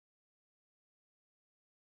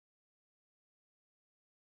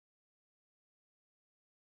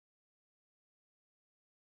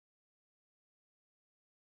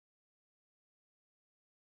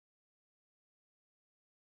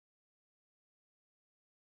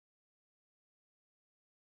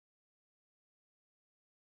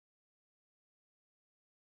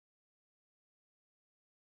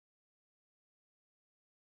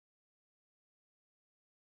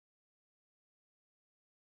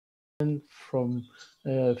from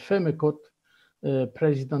FEMECOT,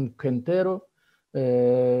 President Quintero,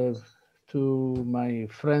 to my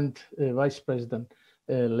friend, Vice President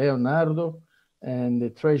Leonardo, and the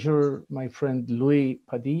Treasurer, my friend Luis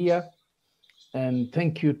Padilla. And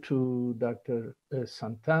thank you to Dr.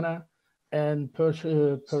 Santana, and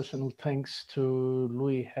personal thanks to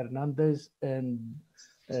Luis Hernandez and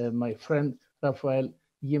my friend Rafael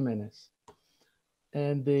Jimenez.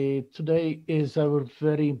 And today is our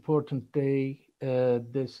very important day.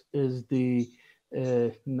 This is the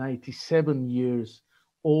 97 years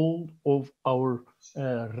old of our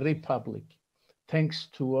republic. Thanks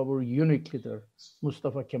to our unique leader,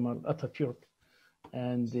 Mustafa Kemal Atatürk.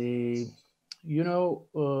 And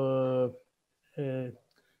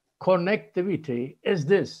connectivity is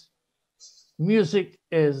this. Music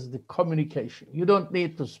is the communication. You don't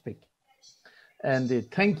need to speak. And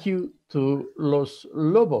thank you to Los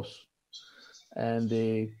Lobos. And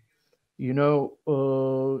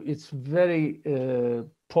it's very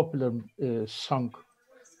popular song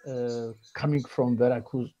coming from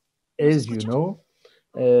Veracruz, as you know,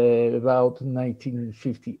 about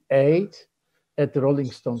 1958 at the Rolling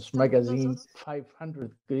Stones magazine,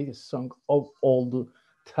 500 greatest song of all the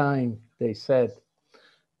time, they said.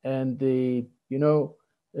 And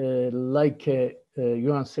like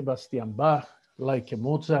Johann Sebastian Bach, like a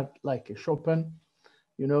Mozart, like a Chopin,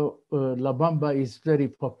 La Bamba is very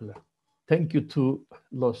popular. Thank you to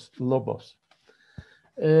Los Lobos.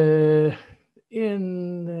 In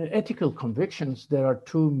ethical convictions, there are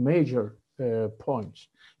two major points.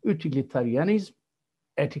 Utilitarianism,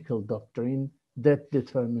 ethical doctrine that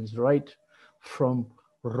determines right from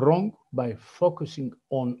wrong by focusing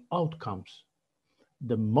on outcomes.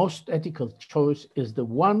 The most ethical choice is the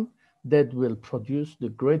one that will produce the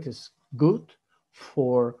greatest good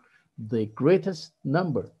for the greatest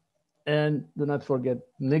number. And do not forget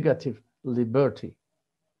negative liberty.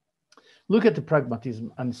 Look at the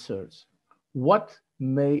pragmatism answers. What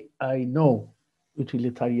may I know?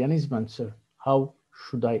 Utilitarianism answer. How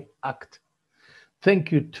should I act?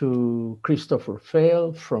 Thank you to Christopher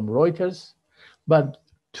Fail from Reuters. But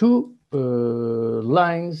two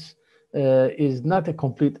lines is not a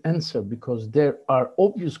complete answer because there are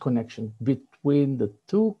obvious connections between the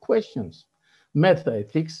two questions.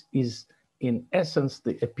 Metaethics is in essence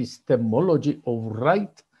the epistemology of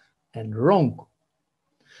right and wrong.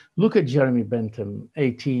 Look at Jeremy Bentham,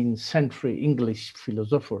 18th century English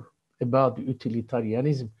philosopher, about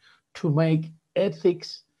utilitarianism to make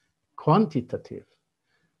ethics quantitative.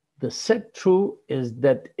 The set truth is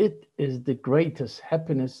that it is the greatest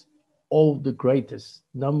happiness of the greatest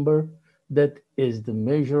number that is the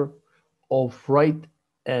measure of right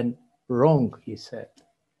and wrong, he said.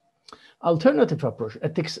 Alternative approach,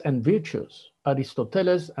 ethics and virtues,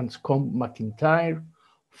 Aristoteles and Scott McIntyre,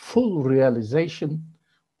 full realization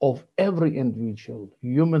of every individual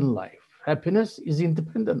human life. Happiness is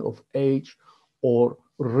independent of age or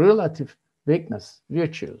relative weakness.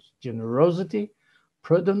 Virtues, generosity,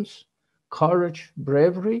 prudence, courage,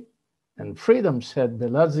 bravery, and freedom, said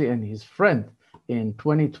Belazzi and his friend in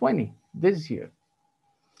 2020, this year.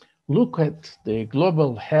 Look at the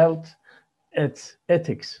global health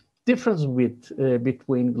ethics. Difference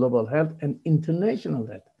between global health and international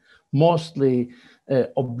health. Mostly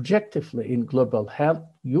objectively in global health,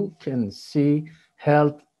 you can see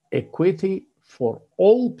health equity for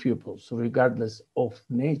all pupils, regardless of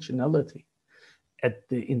nationality. At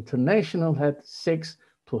the international health, seeks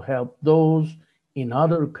to help those in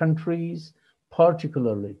other countries,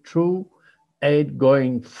 particularly through aid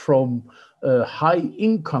going from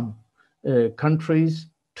high-income countries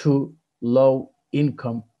to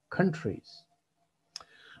low-income countries.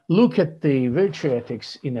 Look at the virtue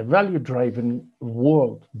ethics in a value-driven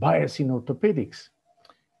world, bias in orthopedics,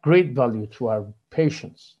 great value to our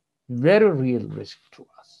patients, very real risk to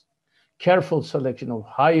us, careful selection of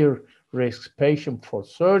higher risk patient for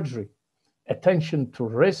surgery, attention to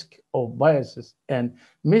risk of biases and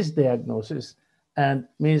misdiagnosis and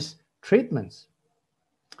mistreatments.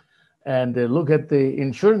 And look at the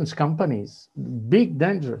insurance companies, big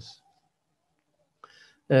dangers.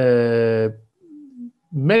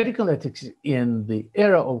 Medical ethics in the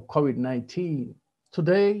era of COVID-19,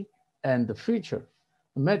 today and the future.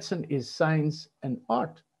 Medicine is science and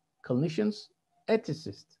art. Clinicians,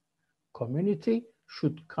 ethicists. Community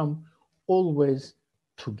should come always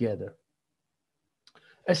together.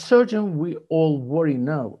 As surgeon, we all worry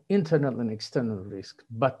now, internal and external risk,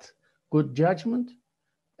 but good judgment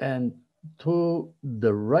and do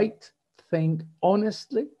the right thing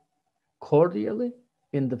honestly, cordially,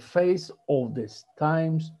 in the face of this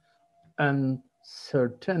time's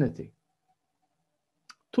uncertainty.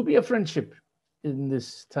 To be a friendship in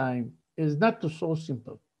this time is not so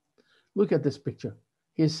simple. Look at this picture.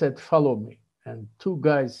 He said, follow me. And two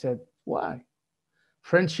guys said, why?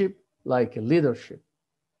 Friendship like a leadership.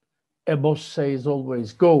 A boss says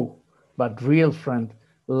always go, but real friend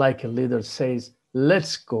like a leader says,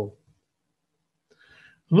 let's go.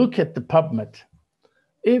 Look at the PubMed.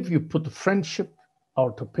 If you put friendship,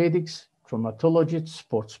 orthopedics, traumatology,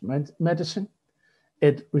 sports medicine,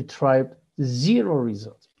 it retrieved 0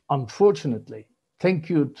 results. Unfortunately, thank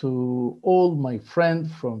you to all my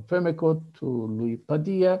friends from FEMECO, to Louis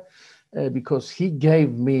Padilla, because he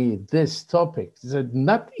gave me this topic. It's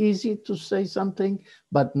not easy to say something,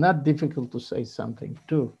 but not difficult to say something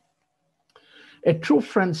too. A true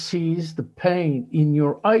friend sees the pain in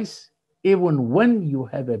your eyes, even when you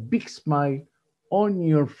have a big smile on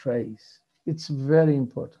your face. It's very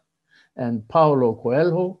important. And Paulo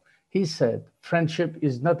Coelho, he said, friendship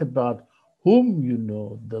is not about whom you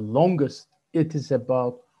know the longest. It is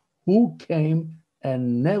about who came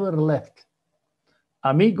and never left.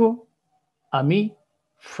 Amigo, ami,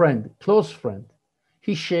 friend, close friend.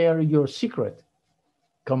 He shares your secret.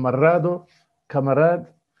 Camarado, camarade,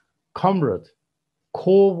 comrade,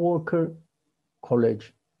 co-worker, colleague.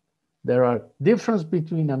 There are differences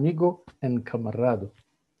between amigo and camarado.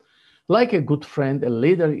 Like a good friend, a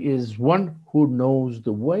leader is one who knows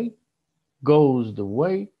the way, goes the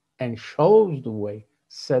way, and shows the way,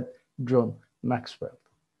 said John Maxwell.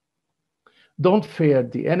 Don't fear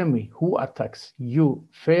the enemy who attacks you.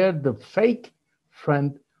 Fear the fake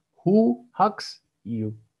friend who hugs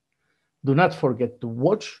you. Do not forget to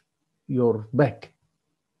watch your back.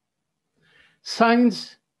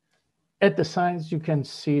 Signs. At the signs, you can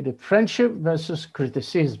see the friendship versus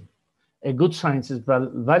criticism. A good science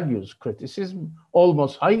values criticism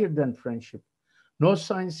almost higher than friendship. No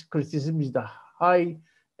science criticism is the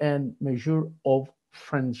high-end measure of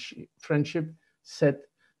friendship, said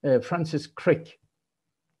Francis Crick.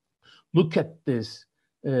 Look at this,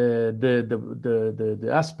 the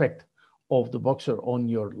aspect of the boxer on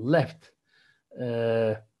your left.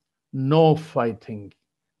 No fighting,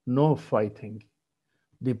 no fighting.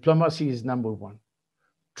 Diplomacy is number one.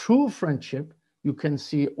 True friendship, you can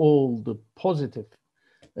see all the positive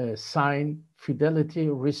sign: fidelity,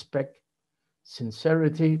 respect,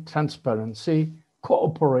 sincerity, transparency,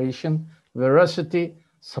 cooperation, veracity,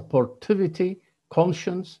 supportivity,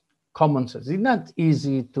 conscience, common sense. It's not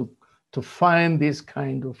easy to find these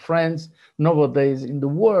kind of friends nowadays in the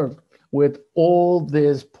world with all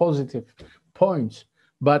these positive points,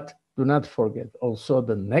 but do not forget also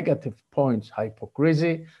the negative points: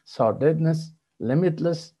 hypocrisy, sordidness,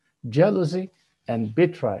 limitless, jealousy, and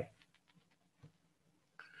betrayal.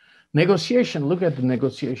 Negotiation, look at the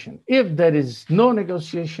negotiation. If there is no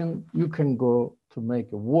negotiation, you can go to make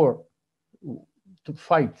a war, to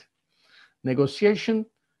fight. Negotiation,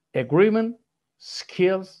 agreement,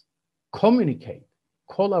 skills, communicate,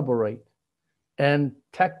 collaborate, and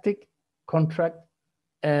tactic, contract,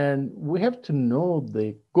 and we have to know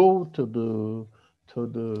the goal to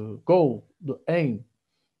the goal, the aim,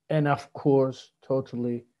 and of course,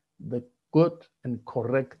 totally the good and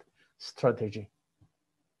correct strategy.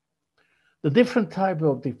 The different type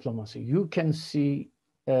of diplomacy, you can see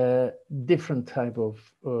different type of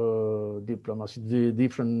diplomacy, the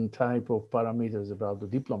different type of parameters about the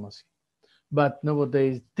diplomacy. But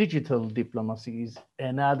nowadays, digital diplomacy is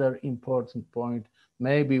another important point,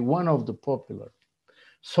 maybe one of the popular.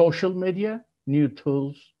 Social media, new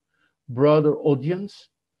tools, broader audience,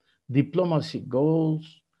 diplomacy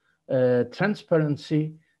goals,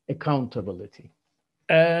 transparency, accountability.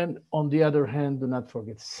 And on the other hand, do not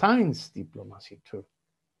forget science diplomacy too.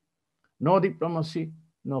 No diplomacy,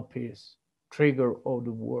 no peace. Trigger of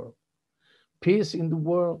the world. Peace in the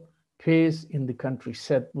world, peace in the country,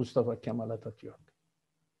 said Mustafa Kemal Atatürk.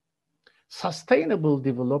 Sustainable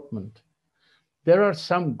development. There are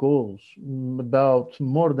some goals, about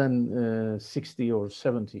more than 60 or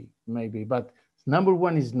 70 maybe, but number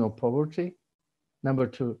one is no poverty. Number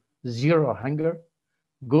two, zero hunger,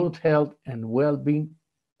 good health and well-being,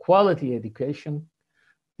 quality education.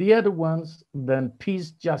 The other ones, then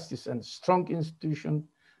peace, justice, and strong institution,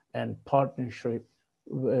 and partnerships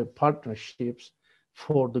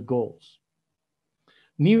for the goals.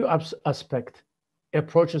 New aspect,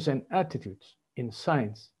 approaches and attitudes in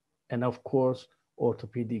science, and of course,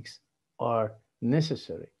 orthopedics are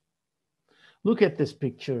necessary. Look at this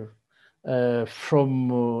picture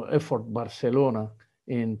from Effort Barcelona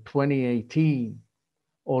in 2018,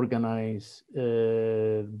 organized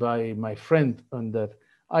by my friend under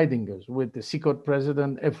Eidingers, with the CICOT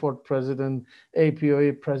president, Effort president,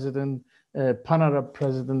 APOA president, Pan-Arab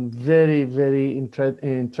president, very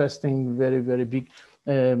interesting, very big,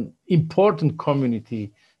 important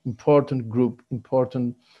community, important group,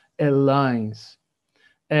 important alliance.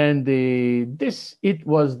 And it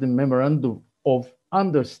was the Memorandum of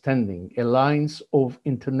Understanding, Alliance of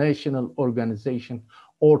International Organization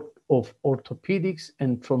of Orthopedics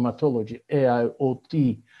and Traumatology,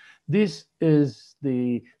 AIOT. This is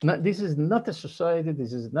not a society,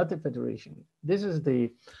 this is not a federation. This is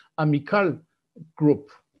the amical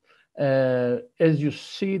group. As you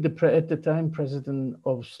see, at the time, president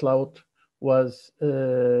of SLOUT was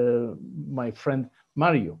my friend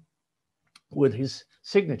Mario, with his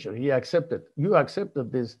signature. He accepted. You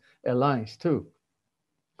accepted this alliance too.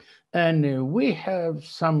 And we have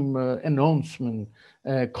some announcement,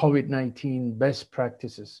 COVID-19 best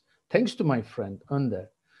practices, thanks to my friend Under.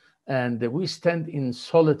 And we stand in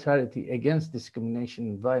solidarity against discrimination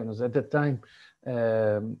and violence. At the time,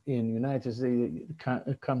 in United States,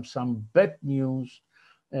 comes some bad news,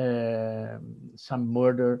 some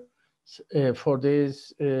murder. For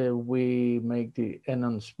this, we make the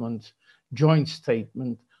announcement, joint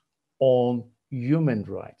statement on human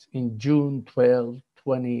rights in June 12,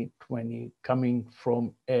 2020, coming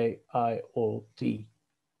from AIOT.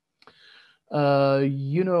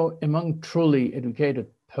 Among truly educated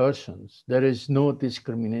persons, there is no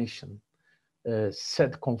discrimination,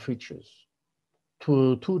 said Confucius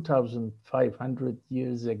to 2,500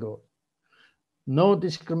 years ago. No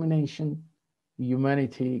discrimination.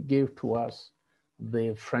 Humanity gave to us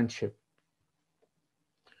the friendship.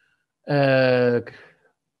 We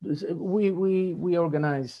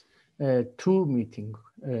organize two meetings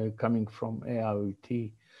coming from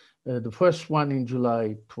AIOT. The first one in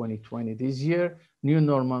July 2020 this year, new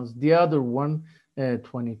normals. The other one,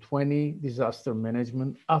 2020, disaster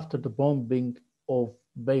management after the bombing of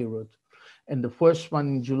Beirut. And the first one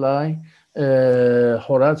in July,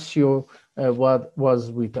 Horacio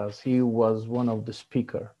was with us. He was one of the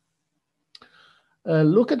speakers.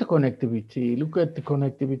 Look at the connectivity.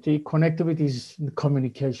 Connectivity is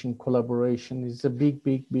communication, collaboration. It's a big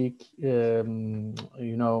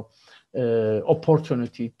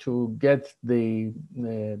opportunity to get the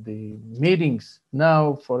meetings.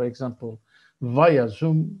 Now, for example, via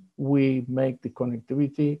Zoom, we make the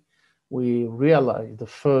connectivity. We realize the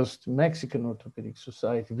first Mexican Orthopedic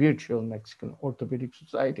Society, virtual Mexican Orthopedic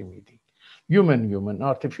Society meeting. Human,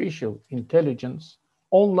 artificial intelligence,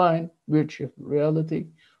 online virtual reality,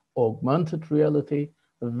 augmented reality,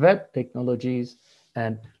 web technologies,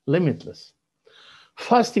 and limitless.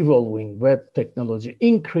 Fast evolving web technology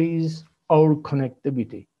increase our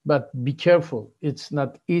connectivity, but be careful. It's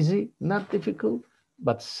not easy, not difficult,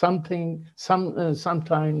 but sometimes some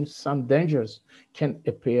dangers can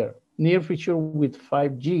appear. Near future with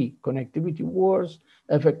 5G connectivity wars,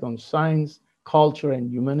 effect on science, culture, and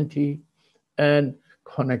humanity, and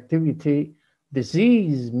connectivity.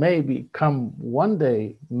 Disease maybe come one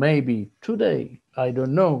day, maybe today, I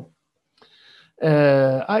don't know.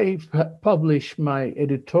 I published my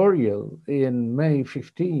editorial in May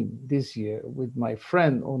 15 this year with my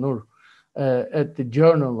friend Onur at the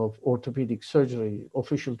Journal of Orthopedic Surgery,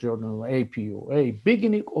 official journal APOA,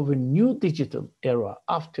 beginning of a new digital era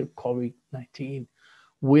after COVID-19.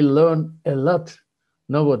 We learn a lot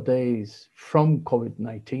nowadays from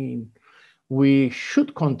COVID-19. We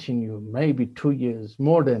should continue maybe 2 years,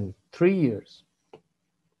 more than 3 years.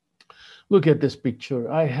 Look at this picture.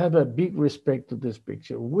 I have a big respect to this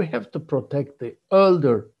picture. We have to protect the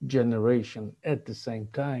older generation at the same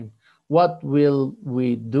time. What will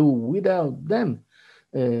we do without them?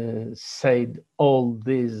 Said all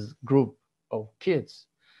this group of kids.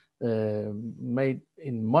 Made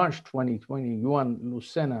in March 2020, Juan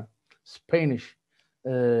Lucena, Spanish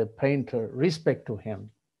painter, respect to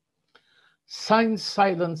him. Science,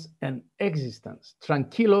 silence, and existence.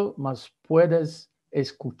 Tranquilo, mas puedes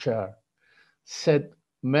escuchar, said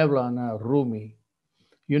Mevlana Rumi.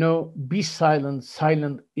 Be silent.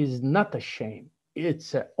 Silent is not a shame.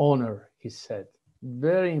 It's an honor, he said.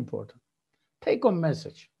 Very important. Take home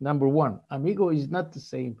message. Number one, amigo is not the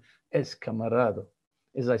same as camarado.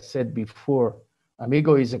 As I said before,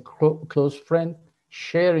 amigo is a close friend,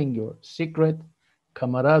 sharing your secret.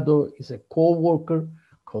 Camarado is a co-worker,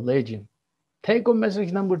 collegian. Take home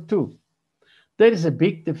message number two. There is a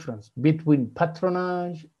big difference between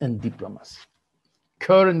patronage and diplomacy.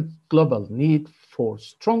 Current global need for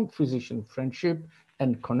strong physician friendship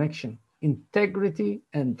and connection, integrity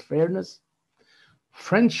and fairness,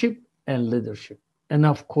 friendship and leadership. And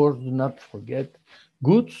of course, do not forget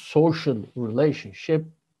good social relationship,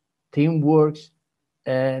 teamwork,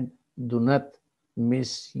 and do not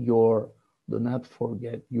miss your do not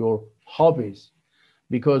forget your hobbies,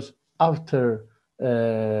 because after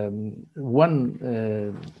one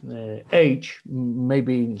age,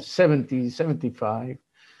 maybe 70, 75,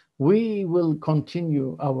 we will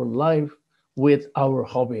continue our life with our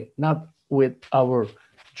hobby, not with our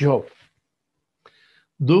job.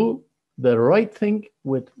 Do the right thing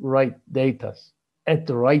with right data, at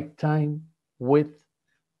the right time,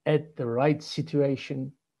 at the right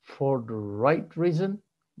situation, for the right reason,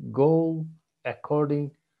 go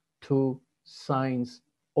according to science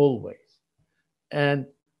always. And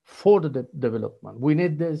for the development, we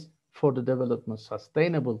need this for the development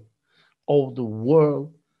sustainable of the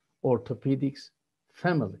world orthopedics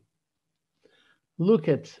family. Look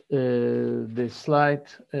at the slide.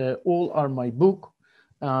 All are my book.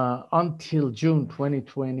 Until June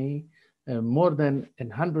 2020, more than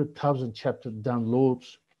 100,000 chapter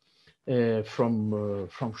downloads from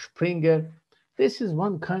Springer. This is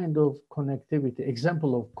one kind of connectivity,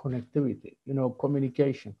 example of connectivity,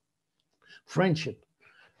 communication, friendship.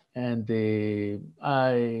 And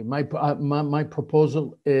my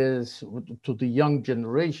proposal is to the young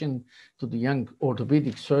generation, to the young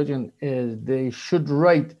orthopedic surgeon, is they should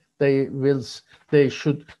write, they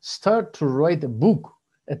should start to write a book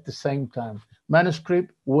at the same time,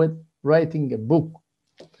 manuscript with writing a book.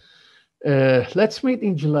 Let's meet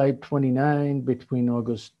in July 29 between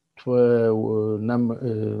August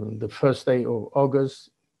the first day of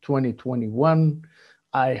August 2021.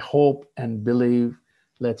 I hope and believe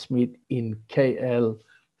let's meet in KL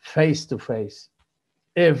face to face.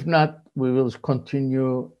 If not, we will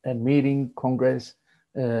continue a meeting, congress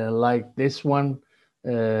like this one,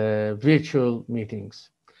 virtual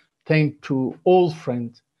meetings. Thank to all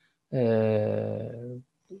friends,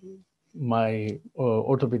 my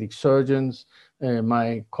orthopedic surgeons,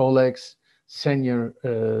 my colleagues, senior,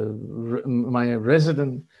 my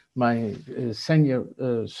resident, my senior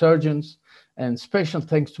surgeons, and special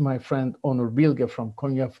thanks to my friend Onur Bilge from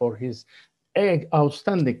Konya for his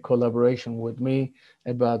outstanding collaboration with me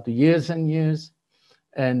about the years and years.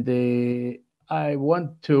 And I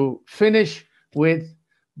want to finish with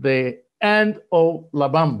the end of La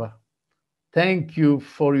Bamba. Thank you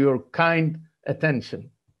for your kind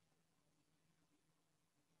attention.